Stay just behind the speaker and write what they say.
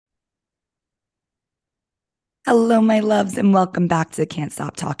Hello, my loves, and welcome back to the Can't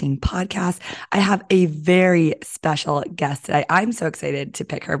Stop Talking podcast. I have a very special guest today. I'm so excited to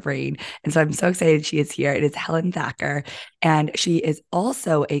pick her brain. And so I'm so excited she is here. It is Helen Thacker, and she is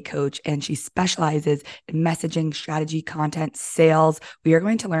also a coach and she specializes in messaging, strategy, content, sales. We are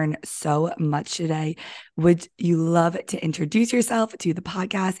going to learn so much today. Would you love to introduce yourself to the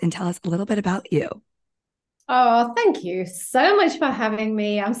podcast and tell us a little bit about you? Oh, thank you so much for having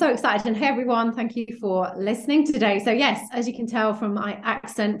me. I'm so excited. And hey, everyone, thank you for listening today. So, yes, as you can tell from my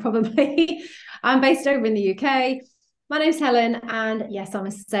accent, probably, I'm based over in the UK. My name's Helen, and yes, I'm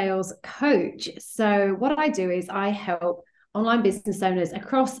a sales coach. So, what I do is I help online business owners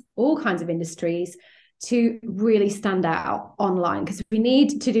across all kinds of industries to really stand out online because we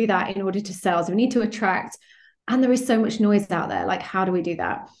need to do that in order to sell. So, we need to attract, and there is so much noise out there. Like, how do we do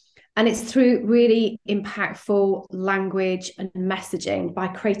that? And it's through really impactful language and messaging by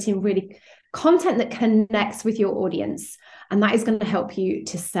creating really content that connects with your audience. And that is going to help you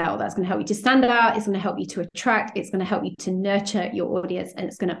to sell. That's going to help you to stand out. It's going to help you to attract. It's going to help you to nurture your audience. And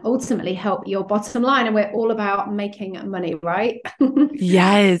it's going to ultimately help your bottom line. And we're all about making money, right?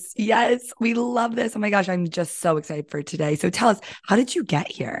 Yes, yes, we love this. Oh my gosh, I'm just so excited for today. So tell us, how did you get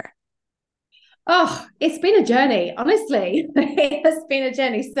here? Oh, it's been a journey, honestly. It has been a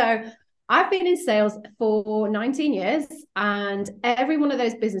journey. So I've been in sales for 19 years, and every one of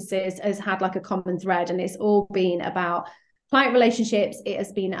those businesses has had like a common thread, and it's all been about client relationships. It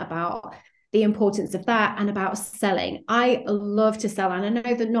has been about the importance of that and about selling. I love to sell, and I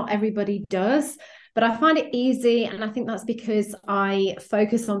know that not everybody does, but I find it easy. And I think that's because I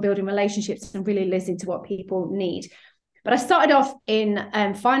focus on building relationships and really listening to what people need. But I started off in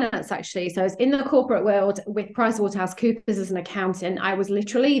finance, actually. So I was in the corporate world with PricewaterhouseCoopers as an accountant. I was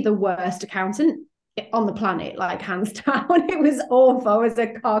literally the worst accountant on the planet, like hands down. It was awful. It was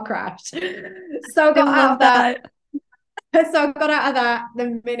a car crash. So I I got out love of that. that. So I got out of that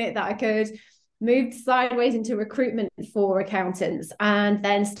the minute that I could, moved sideways into recruitment for accountants, and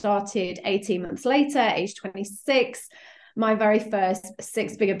then started 18 months later, age 26, my very first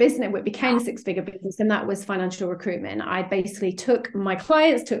six-figure business. It became a six-figure business, and that was financial recruitment. I basically took my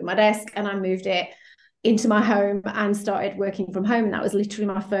clients, took my desk, and I moved it into my home and started working from home. And that was literally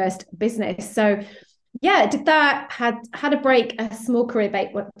my first business. So yeah, did that, had a break, a small career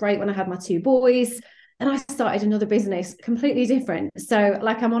break when I had my two boys. And I started another business completely different. So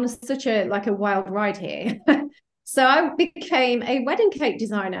like I'm on such a like a wild ride here. So I became a wedding cake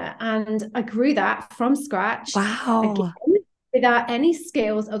designer and I grew that from scratch again Wow. without any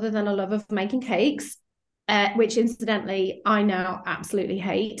skills other than a love of making cakes, which incidentally I now absolutely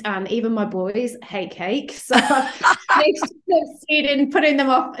hate. And even my boys hate cake. So I've made succeed in putting them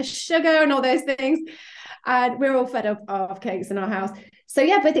off sugar and all those things. And we're all fed up of cakes in our house. So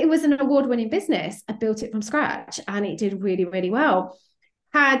yeah, but it was an award-winning business. I built it from scratch and it did really, really well.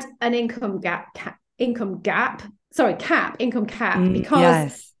 Had an income cap because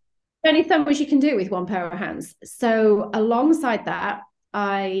Yes. only so much you can do with one pair of hands. So alongside that,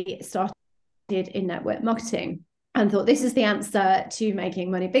 I started in network marketing and thought this is the answer to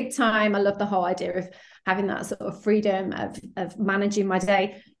making money big time. I love the whole idea of having that sort of freedom of managing my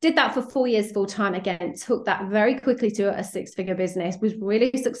day. Did that for 4 years full time. Again, took that very quickly to a six-figure business, was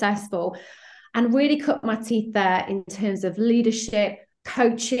really successful and really cut my teeth there in terms of leadership,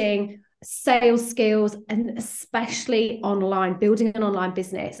 coaching, sales skills, and especially online, building an online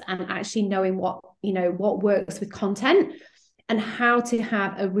business and actually knowing what works with content and how to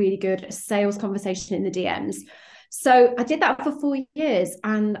have a really good sales conversation in the DMs. So I did that for 4 years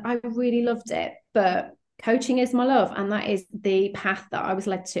and I really loved it. But coaching is my love, and that is the path that I was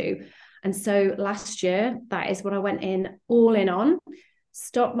led to. And so last year, that is what I went in all in on,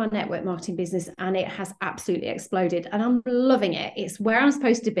 stopped my network marketing business, and it has absolutely exploded. And I'm loving it. It's where I'm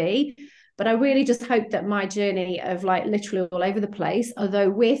supposed to be. But I really just hope that my journey of like literally all over the place, although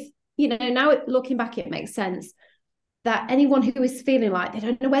with, now looking back, it makes sense that anyone who is feeling like they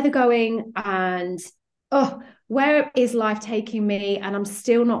don't know where they're going and oh, where is life taking me and I'm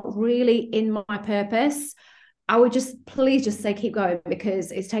still not really in my purpose, I would just please just say keep going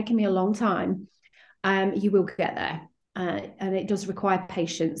because it's taken me a long time. You will get there. And it does require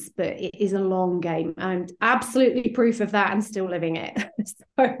patience, but it is a long game. I'm absolutely proof of that and still living it.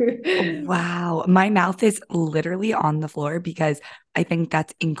 So Wow. My mouth is literally on the floor because I think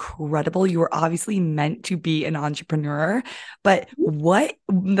that's incredible. You were obviously meant to be an entrepreneur, but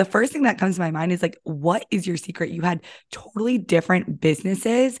the first thing that comes to my mind is like, what is your secret? You had totally different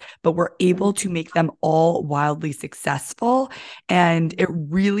businesses, but were able to make them all wildly successful. And it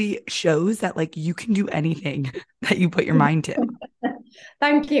really shows that like you can do anything that you put your mind to.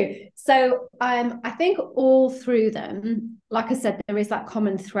 Thank you. So I think all through them, like I said, there is that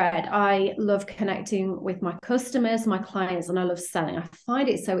common thread. I love connecting with my customers, my clients, and I love selling. I find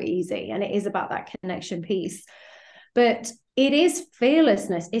it so easy, and it is about that connection piece. But it is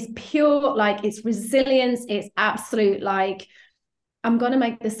fearlessness. It's pure, like it's resilience. It's absolute, like I'm going to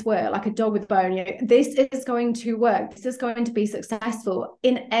make this work like a dog with a bone. You know, this is going to work. This is going to be successful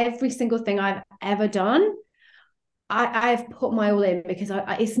in every single thing I've ever done. I've put my all in because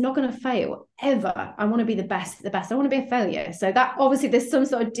it's not going to fail ever. I want to be the best, the best. I want to be a failure. So that obviously there's some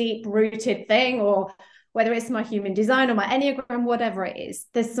sort of deep rooted thing, or whether it's my human design or my Enneagram, whatever it is,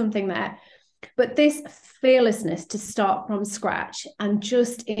 there's something there. But this fearlessness to start from scratch and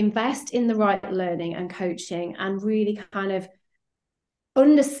just invest in the right learning and coaching and really kind of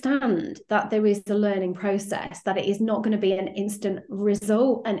understand that there is a learning process, that it is not going to be an instant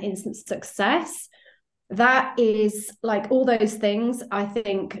result, an instant success. That is like all those things I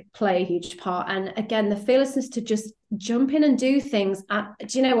think play a huge part. And again, the fearlessness to just jump in and do things.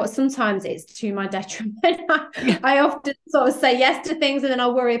 Do you know what? Sometimes it's to my detriment. Yeah. I often sort of say yes to things and then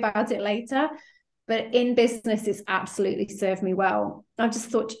I'll worry about it later. But in business, it's absolutely served me well. I've just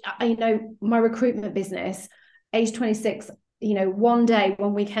thought, my recruitment business, age 26, one day,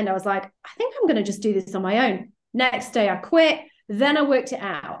 one weekend, I was like, I think I'm going to just do this on my own. Next day, I quit. Then I worked it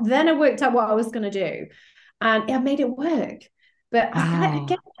out. Then I worked out what I was going to do. And I made it work. But Wow.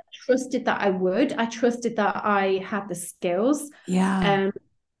 I trusted that I would. I trusted that I had the skills. Yeah. Um,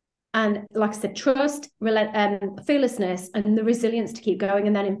 and like I said, trust, fearlessness, and the resilience to keep going,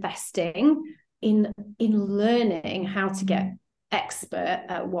 and then investing in learning how to get expert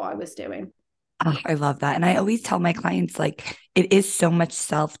at what I was doing. Oh, I love that. And I always tell my clients, like, it is so much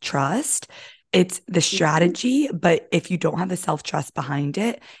self-trust. It's the Mhm. strategy, but if you don't have the self-trust behind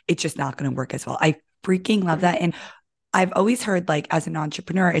it, it's just not going to work as well. I freaking love that. And I've always heard, like, as an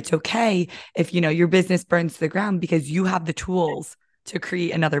entrepreneur, it's okay if, your business burns to the ground because you have the tools to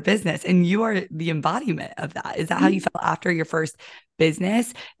create another business and you are the embodiment of that. Is that how you felt after your first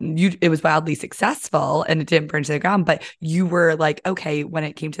business? It was wildly successful and it didn't burn to the ground, but you were like, okay, when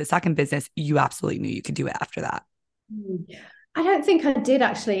it came to the second business, you absolutely knew you could do it after that. I don't think I did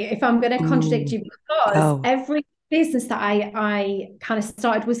actually, if I'm going to contradict Ooh. you, because Oh, every business that I kind of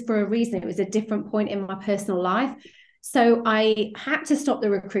started was for a reason. It was a different point in my personal life. So I had to stop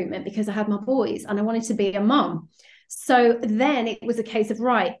the recruitment because I had my boys and I wanted to be a mom. So then it was a case of,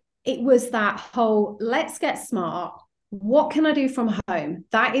 right, it was that whole let's get smart. What can I do from home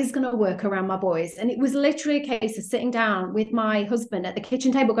that is going to work around my boys? And it was literally a case of sitting down with my husband at the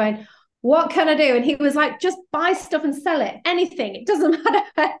kitchen table going, what can I do? And he was like, just buy stuff and sell it, anything. It doesn't matter.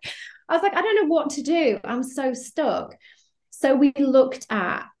 I was like, I don't know what to do. I'm so stuck. So we looked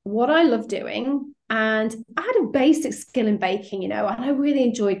at what I love doing. And I had a basic skill in baking, and I really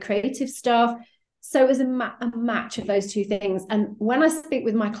enjoyed creative stuff. So it was a match of those two things. And when I speak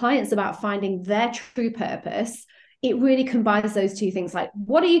with my clients about finding their true purpose, it really combines those two things, like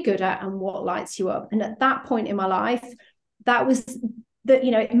what are you good at and what lights you up. And at that point in my life, that was that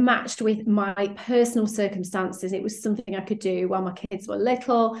it matched with my personal circumstances. It was something I could do while my kids were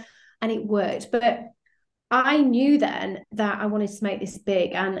little, and it worked. But I knew then that I wanted to make this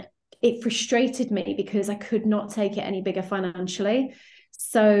big, and it frustrated me because I could not take it any bigger financially.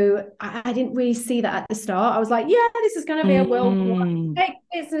 So I didn't really see that at the start. I was like, yeah, this is going to be a worldwide mm, big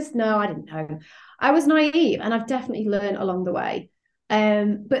business. No, I didn't know. I was naive, and I've definitely learned along the way.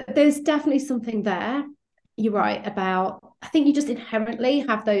 But there's definitely something there. You're right about, I think you just inherently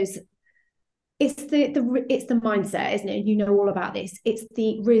have those. It's the mindset, isn't it? You know all about this. It's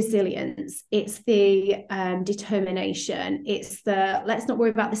the resilience, it's the determination, it's the let's not worry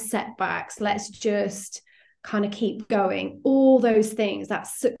about the setbacks, let's just kind of keep going. All those things, that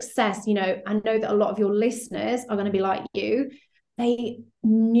success. I know that a lot of your listeners are going to be like you. They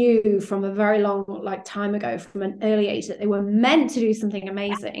knew from a very long time ago, from an early age, that they were meant to do something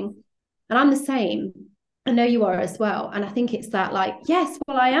amazing. And I'm the same. I know you are as well. And I think it's that, like, yes,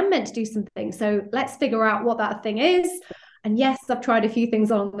 well, I am meant to do something. So let's figure out what that thing is. And yes, I've tried a few things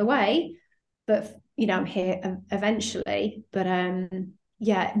along the way, but I'm here eventually. But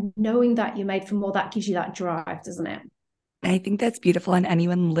yeah, knowing that you're made for more, that gives you that drive, doesn't it? I think that's beautiful. And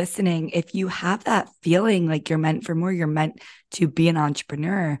anyone listening, if you have that feeling like you're meant for more, you're meant to be an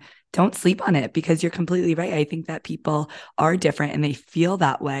entrepreneur, don't sleep on it because you're completely right. I think that people are different and they feel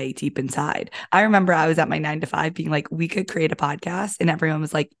that way deep inside. I remember I was at my 9 to 5 being like, we could create a podcast. And everyone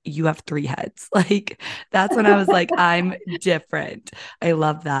was like, you have 3 heads. Like, that's when I was like, I'm different. I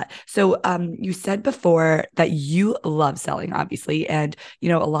love that. So, you said before that you love selling, obviously. And, a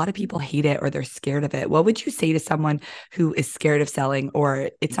lot of people hate it or they're scared of it. What would you say to someone who is scared of selling or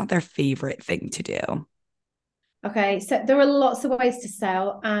it's not their favorite thing to do? Okay, so there are lots of ways to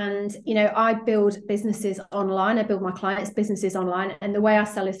sell. And, I build businesses online. I build my clients' businesses online. And the way I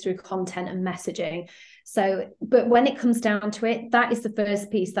sell is through content and messaging. So, but when it comes down to it, that is the first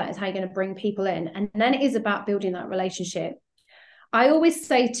piece. That is how you're going to bring people in. And then it is about building that relationship. I always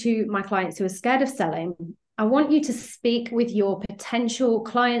say to my clients who are scared of selling, I want you to speak with your potential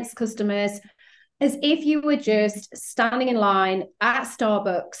clients, customers, as if you were just standing in line at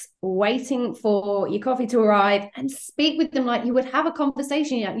Starbucks, waiting for your coffee to arrive, and speak with them like you would have a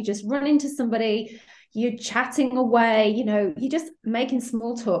conversation. You just run into somebody, you're chatting away, you're just making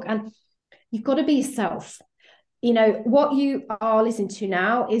small talk, and you've got to be yourself. What you are listening to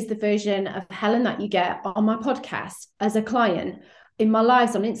now is the version of Helen that you get on my podcast as a client, in my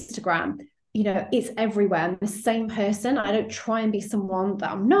lives on Instagram. It's everywhere. I'm the same person. I don't try and be someone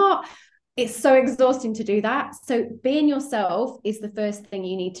that I'm not. It's so exhausting to do that. So being yourself is the first thing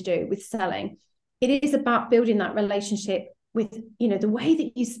you need to do with selling. It is about building that relationship with, the way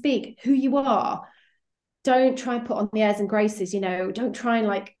that you speak, who you are. Don't try and put on the airs and graces, don't try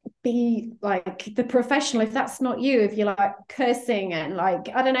and be like the professional. If that's not you, if you're like cursing and I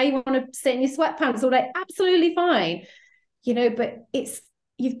don't know, you want to sit in your sweatpants all day, absolutely fine. But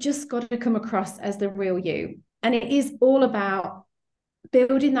you've just got to come across as the real you. And it is all about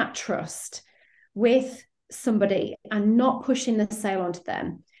building that trust with somebody and not pushing the sale onto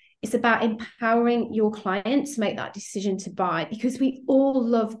them. It's about empowering your client to make that decision to buy, because we all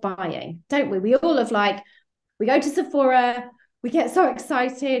love buying, don't we? We all love, we go to Sephora, we get so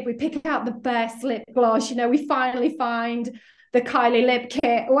excited, we pick out the best lip gloss, we finally find the Kylie lip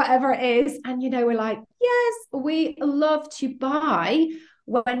kit, whatever it is. And, we're like, yes, we love to buy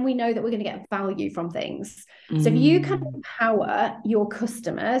when we know that we're going to get value from things. So if you can empower your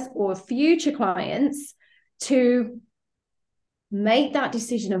customers or future clients to make that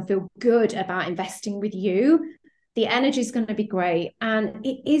decision and feel good about investing with you, the energy is going to be great. And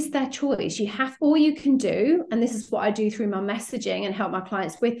it is their choice. All you can do, and this is what I do through my messaging and help my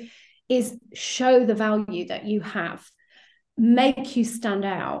clients with, is show the value that you have. Make you stand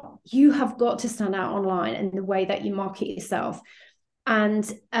out. You have got to stand out online in the way that you market yourself.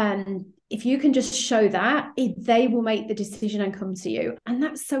 And if you can just show that, they will make the decision and come to you. And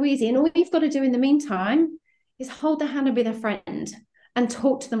that's so easy. And all you've got to do in the meantime is hold their hand and be their friend and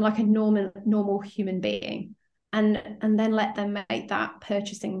talk to them like a normal human being. And then let them make that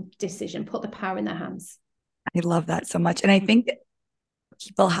purchasing decision, put the power in their hands. I love that so much. And I think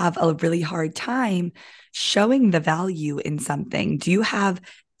people have a really hard time showing the value in something. Do you have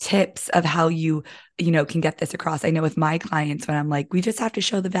tips of how you can get this across? I know with my clients, when I'm like, we just have to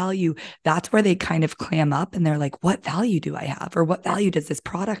show the value, that's where they kind of clam up and they're like, what value do I have? Or what value does this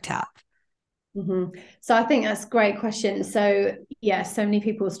product have? Mm-hmm. So I think that's a great question. So yeah, so many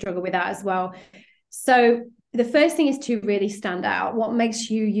people struggle with that as well. So the first thing is to really stand out. What makes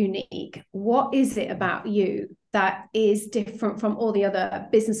you unique? What is it about you that is different from all the other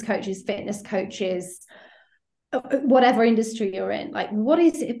business coaches, fitness coaches, whatever industry you're in? What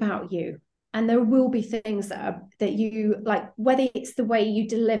is it about you? And there will be things that you like, whether it's the way you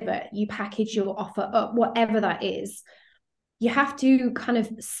deliver, you package your offer up, whatever that is, you have to kind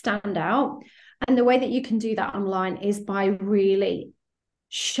of stand out. And the way that you can do that online is by really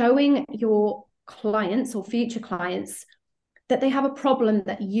showing your clients or future clients that they have a problem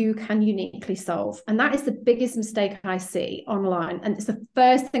that you can uniquely solve. And that is the biggest mistake I see online. And it's the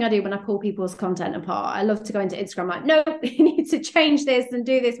first thing I do when I pull people's content apart. I love to go into Instagram like, no, you need to change this and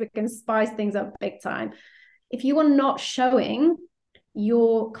do this. We can spice things up big time. If you are not showing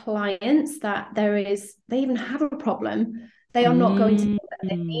your clients that they even have a problem, they are not going to think that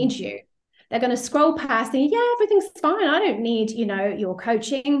they need you. They're going to scroll past and, yeah, everything's fine. I don't need, your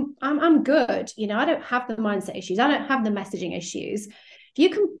coaching. I'm good. I don't have the mindset issues. I don't have the messaging issues. If you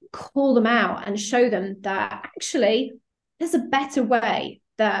can call them out and show them that actually there's a better way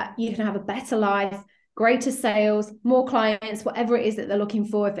that you can have a better life, greater sales, more clients, whatever it is that they're looking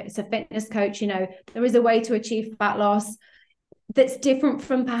for. If it's a fitness coach, there is a way to achieve fat loss that's different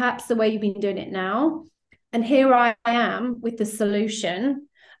from perhaps the way you've been doing it now. And here I am with the solution.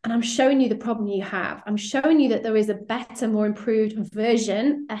 And I'm showing you the problem you have. I'm showing you that there is a better, more improved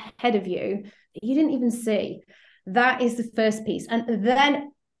version ahead of you that you didn't even see. That is the first piece. And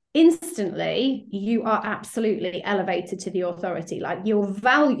then instantly you are absolutely elevated to the authority. Like your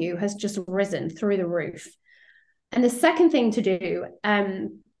value has just risen through the roof. And the second thing to do,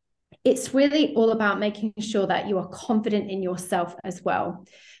 it's really all about making sure that you are confident in yourself as well.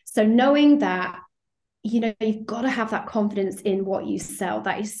 So knowing that, you've got to have that confidence in what you sell.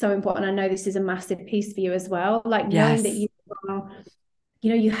 That is so important. I know this is a massive piece for you as well. Like knowing that Yes.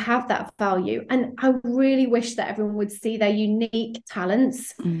 you have that value. And I really wish that everyone would see their unique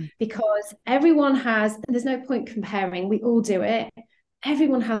talents, Mm. because everyone has, and there's no point comparing, we all do it.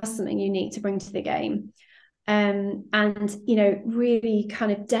 Everyone has something unique to bring to the game. And really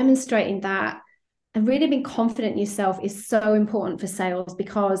kind of demonstrating that and really being confident in yourself is so important for sales,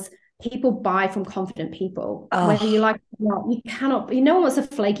 because people buy from confident people, whether you Oh, like it or not. You cannot, no one wants a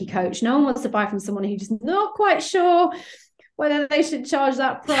flaky coach. No one wants to buy from someone who's just not quite sure whether they should charge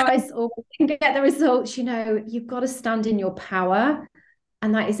that price or get the results. You've got to stand in your power.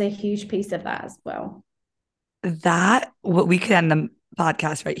 And that is a huge piece of that as well. that what we could end the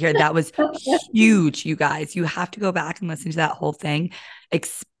podcast right here. That was huge, you guys. You have to go back and listen to that whole thing,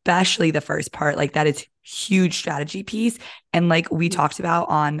 especially the first part. Like that is huge strategy piece. And like we talked about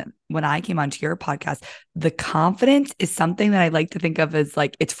on when I came onto your podcast, the confidence is something that I like to think of as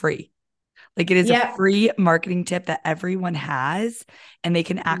like it's free. Like it is a Yeah. free marketing tip that everyone has and they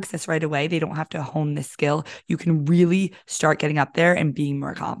can access right away. They don't have to hone this skill. You can really start getting up there and being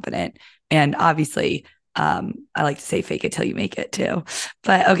more confident. And obviously, I like to say fake it till you make it too.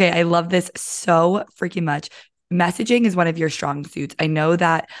 But okay, I love this so freaking much. Messaging is one of your strong suits. I know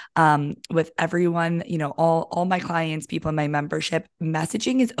that with everyone, all my clients, people in my membership,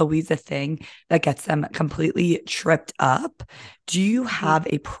 messaging is always a thing that gets them completely tripped up. Do you have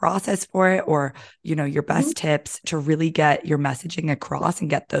a process for it, or your best tips to really get your messaging across and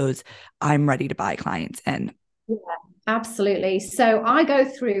get those I'm ready to buy clients in? Yeah, absolutely. So I go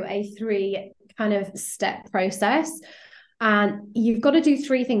through a 3 kind of step process. And you've got to do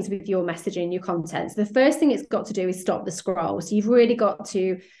 3 things with your messaging, your content. So the first thing it's got to do is stop the scroll. So you've really got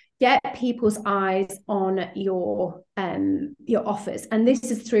to get people's eyes on your offers. And this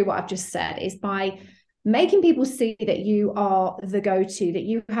is through what I've just said, is by making people see that you are the go-to, that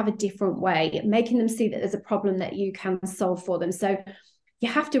you have a different way, making them see that there's a problem that you can solve for them. So you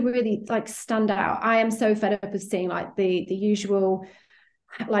have to really like stand out. I am so fed up of seeing like the usual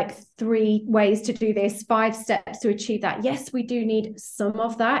like 3 ways to do this, 5 steps to achieve that. Yes, we do need some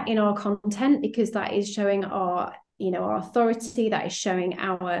of that in our content, because that is showing our authority, that is showing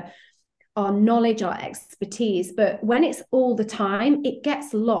our knowledge, our expertise. But when it's all the time, it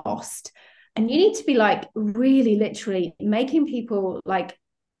gets lost. And you need to be like really literally making people like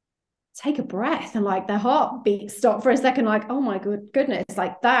take a breath and like their heartbeat stop for a second, like, oh my goodness,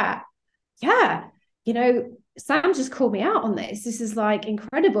 like that. Yeah, Sam just called me out on this. This is like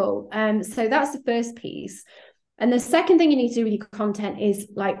incredible. So that's the first piece. And the second thing you need to do with your content is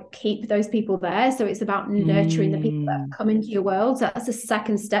like keep those people there. So it's about nurturing the people that Mm. come into your world. So that's the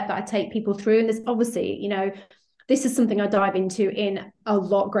second step that I take people through. And there's obviously, this is something I dive into in a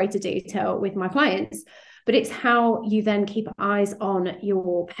lot greater detail with my clients, but it's how you then keep eyes on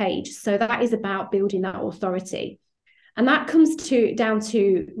your page. So that is about building that authority. And that comes down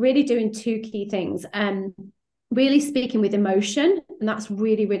to really doing 2 key things. Really speaking with emotion, and that's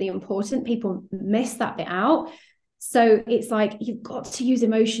really, really important. People miss that bit out. So it's like you've got to use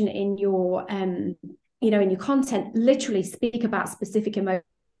emotion in your in your content. Literally speak about specific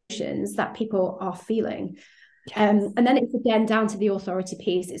emotions that people are feeling. Yes. And then it's again down to the authority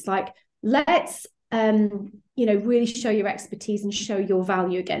piece. It's like, let's really show your expertise and show your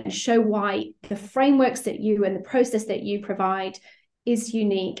value again, show why the frameworks that you and the process that you provide is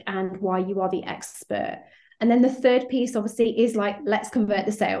unique and why you are the expert. And then the third piece, obviously, is like, let's convert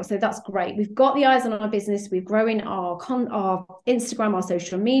the sale. So that's great. We've got the eyes on our business. We're growing our Instagram, our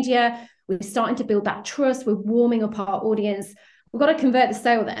social media. We're starting to build that trust. We're warming up our audience. We've got to convert the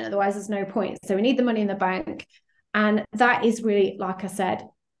sale then, otherwise there's no point. So we need the money in the bank. And that is really, like I said,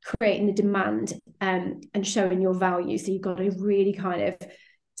 creating the demand and showing your value. So you've got to really kind of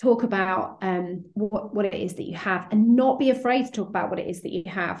talk about what it is that you have, and not be afraid to talk about what it is that you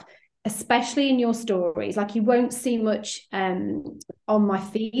have, especially in your stories. Like you won't see much on my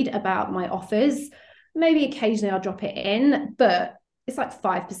feed about my offers. Maybe occasionally I'll drop it in, but it's like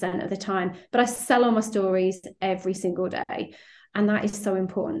 5% of the time. But I sell on my stories every single day. And that is so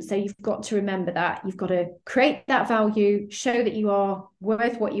important. So you've got to remember that. You've got to create that value, show that you are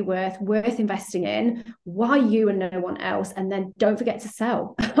worth what you're worth investing in. Why you and no one else? And then don't forget to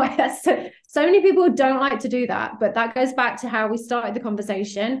sell. So many people don't like to do that, but that goes back to how we started the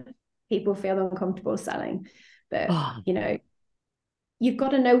conversation. People feel uncomfortable selling. but Oh, you've got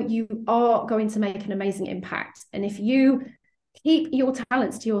to know you are going to make an amazing impact. And if you keep your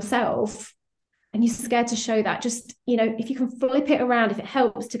talents to yourself and you're scared to show that, just, if you can flip it around, if it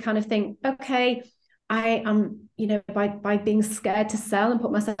helps to kind of think, okay, I am, by being scared to sell and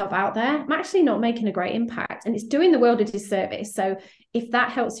put myself out there, I'm actually not making a great impact, and it's doing the world a disservice. So if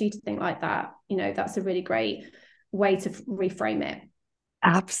that helps you to think like that, that's a really great way to reframe it.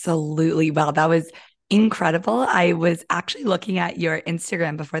 absolutely. Well, that was incredible. I was actually looking at your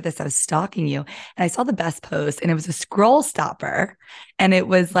Instagram before this. I was stalking you and I saw the best post and it was a scroll stopper. And it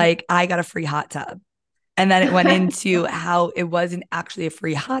was like, I got a free hot tub. And then it went into how it wasn't actually a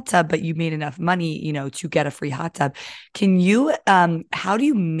free hot tub, but you made enough money, to get a free hot tub. How do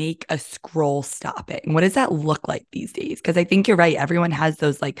you make a scroll stopping? What does that look like these days? Because I think you're right. Everyone has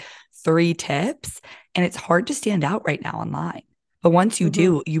those like 3 tips and it's hard to stand out right now online. But once you Mm-hmm.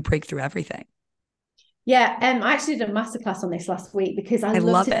 do, you break through everything. Yeah, I actually did a masterclass on this last week because I I love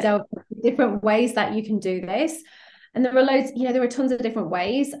love to it. delve into different ways that you can do this. And there are loads, there are tons of different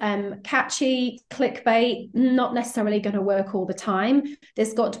ways. Catchy, clickbait, not necessarily going to work all the time.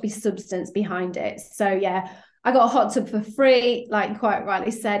 There's got to be substance behind it. So yeah, I got a hot tub for free, like you quite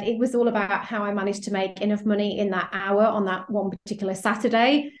rightly said. It was all about how I managed to make enough money in that hour on that one particular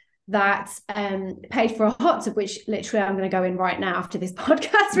Saturday that paid for a hot tub, which literally I'm going to go in right now after this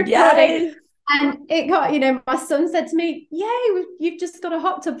podcast recording. Yes. And it got, my son said to me, "Yay, you've just got a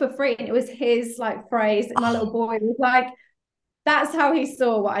hot tub for free." And it was his like phrase. And my Oh, little boy was like, that's how he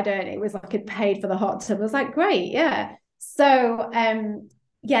saw what I done. It was like it paid for the hot tub. I was like, great, yeah. So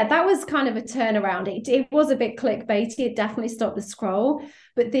yeah, that was kind of a turnaround. It was a bit clickbaity. It definitely stopped the scroll.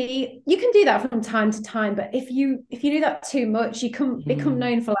 But you can do that from time to time. But if you do that too much, you can become mm.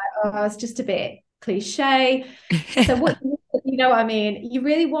 known for like, oh, it's just a bit cliche. So what you know what I mean? You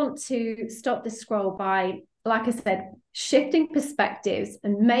really want to stop the scroll by, like I said, shifting perspectives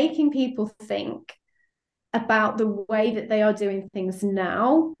and making people think about the way that they are doing things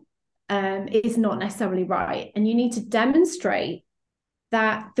now is not necessarily right. And you need to demonstrate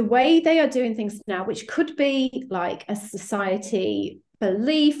that the way they are doing things now, which could be like a society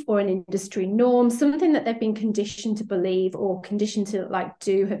belief or an industry norm, something that they've been conditioned to believe or conditioned to like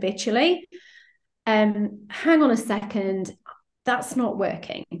do habitually. Hang on a second, that's not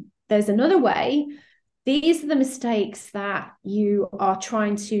working. There's another way. These are the mistakes that you are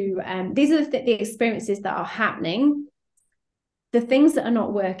trying to, these are the experiences that are happening, the things that are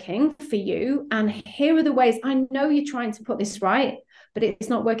not working for you. And here are the ways. I know you're trying to put this right, but it's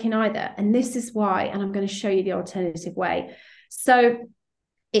not working either. And this is why, and I'm going to show you the alternative way. So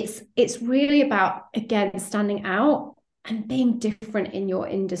it's really about, again, standing out and being different in your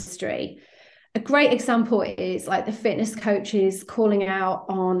industry. A great example is like the fitness coaches calling out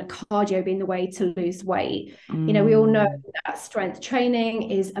on cardio being the way to lose weight. We all know Mm. that strength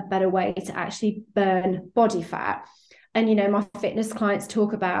training is a better way to actually burn body fat. And my fitness clients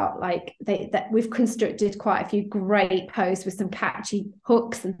talk about like that we've constructed quite a few great posts with some catchy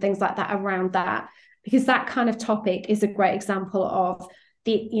hooks and things like that around that, because that kind of topic is a great example of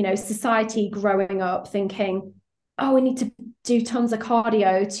the society growing up thinking, oh, we need to do tons of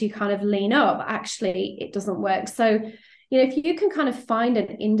cardio to kind of lean up. Actually, it doesn't work. So, if you can kind of find an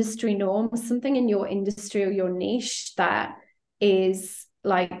industry norm, something in your industry or your niche that is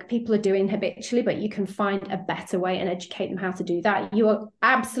like people are doing habitually, but you can find a better way and educate them how to do that, you are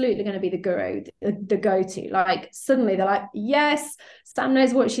absolutely going to be the guru, the go-to. Like suddenly they're like, yes, Sam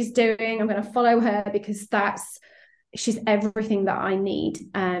knows what she's doing. I'm going to follow her because she's everything that I need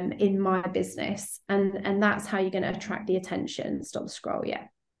in my business. And that's how you're going to attract the attention. Stop the scroll. Yeah.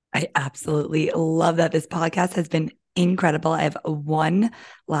 I absolutely love that. This podcast has been incredible. I have one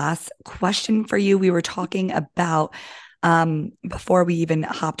last question for you. We were talking about before we even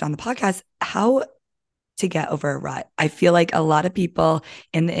hopped on the podcast, how to get over a rut. I feel like a lot of people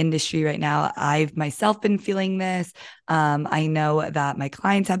in the industry right now, I've myself been feeling this. I know that my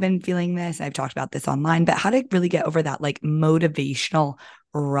clients have been feeling this. I've talked about this online, but how to really get over that like motivational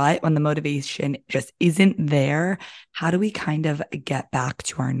rut when the motivation just isn't there. How do we kind of get back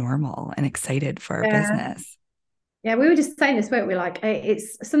to our normal and excited for our Yeah. business? Yeah, we were just saying this, weren't we? Like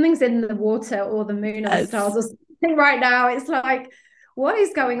it's something's in the water or the moon or the stars Yes. or something right now. It's like, what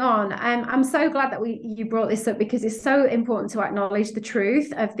is going on? I'm so glad that you brought this up because it's so important to acknowledge the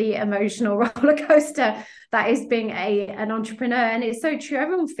truth of the emotional roller coaster that is being an entrepreneur. And it's so true.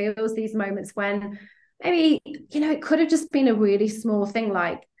 Everyone feels these moments when maybe, it could have just been a really small thing,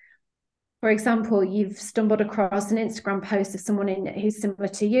 like, for example, you've stumbled across an Instagram post of someone who's similar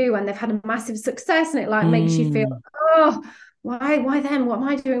to you and they've had a massive success, and it like makes you feel, Mm. oh, why them? What am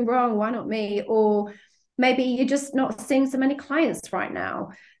I doing wrong? Why not me? Or maybe you're just not seeing so many clients right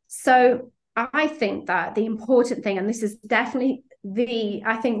now. So I think that the important thing, and this is definitely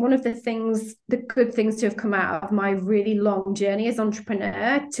I think one of the things, the good things to have come out of my really long journey as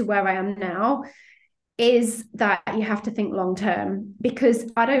entrepreneur to where I am now, is that you have to think long term, because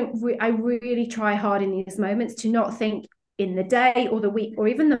I really try hard in these moments to not think in the day or the week or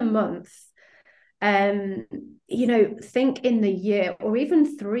even the month. um think in the year or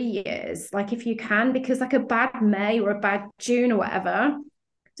even 3 years, like if you can, because like a bad May or a bad June or whatever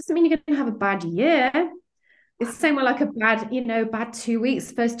doesn't mean you're going to have a bad year. It's the same way, like a bad 2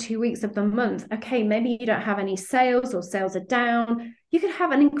 weeks, first 2 weeks of the month. Okay, maybe you don't have any sales or sales are down. You could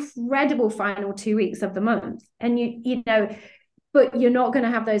have an incredible final 2 weeks of the month. And but you're not going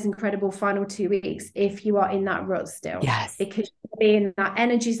to have those incredible final 2 weeks if you are in that rut still, Yes. because you'll be in that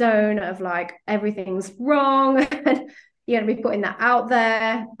energy zone of like everything's wrong. And you're going to be putting that out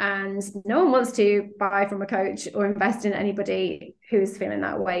there, and no one wants to buy from a coach or invest in anybody who's feeling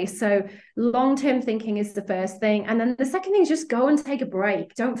that way. So long-term thinking is the first thing, and then the second thing is just go and take a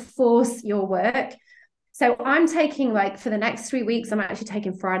break. Don't force your work. So I'm taking, like, for the next 3 weeks, I'm actually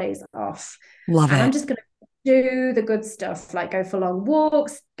taking Fridays off, Love and I'm it. just going to do the good stuff, like go for long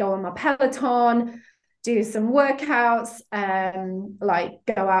walks, go on my Peloton, do some workouts, like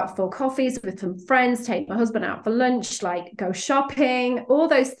go out for coffees with some friends, take my husband out for lunch, like go shopping, all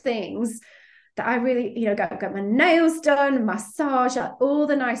those things that I really, get my nails done, massage, like all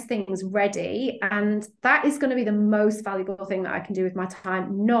the nice things ready. And that is going to be the most valuable thing that I can do with my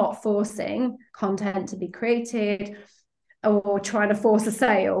time, not forcing content to be created or trying to force a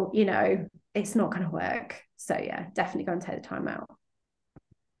sale. It's not going to work. So yeah, definitely go and take the time out.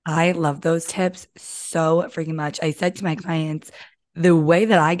 I love those tips so freaking much. I said to my clients, the way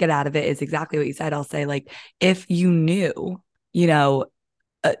that I get out of it is exactly what you said. I'll say, like, if you knew, you know,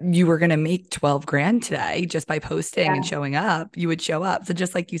 you were going to make 12 grand today just by posting and Yeah. showing up, you would show up. So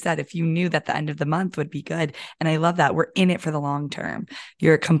just like you said, if you knew that the end of the month would be good. And I love that we're in it for the long term.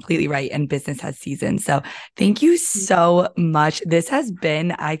 You're completely right. And business has seasons. So thank you so much. This has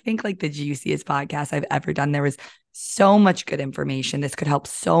been, I think, like the juiciest podcast I've ever done. There was so much good information. This could help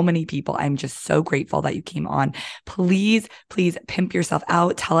so many people. I'm just so grateful that you came on. Please, please pimp yourself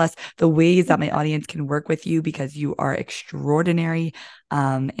out. Tell us the ways that my audience can work with you, because you are extraordinary.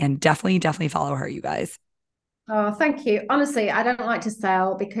 And definitely, definitely follow her, you guys. Oh, thank you. Honestly, I don't like to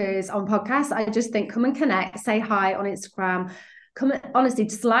sell, because on podcasts, I just think come and connect, say hi on Instagram. Honestly,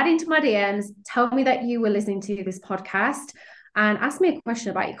 slide into my DMs, tell me that you were listening to this podcast, and ask me a question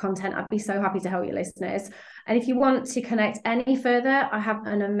about your content. I'd be so happy to help your listeners. And if you want to connect any further, I have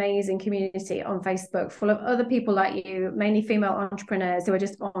an amazing community on Facebook full of other people like you, mainly female entrepreneurs who are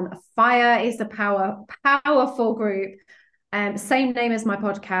just on fire. It's a powerful group. Same name as my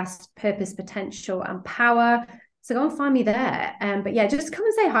podcast, Purpose, Potential, and Power. So go and find me there. But yeah, just come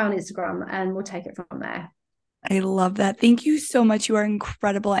and say hi on Instagram, and we'll take it from there. I love that. Thank you so much. You are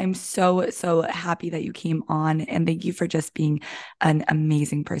incredible. I'm so, so happy that you came on. And thank you for just being an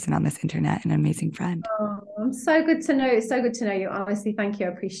amazing person on this internet, and an amazing friend. Oh, I'm so good to know. It's so good to know you. Honestly, thank you. I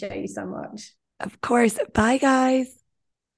appreciate you so much. Of course. Bye, guys.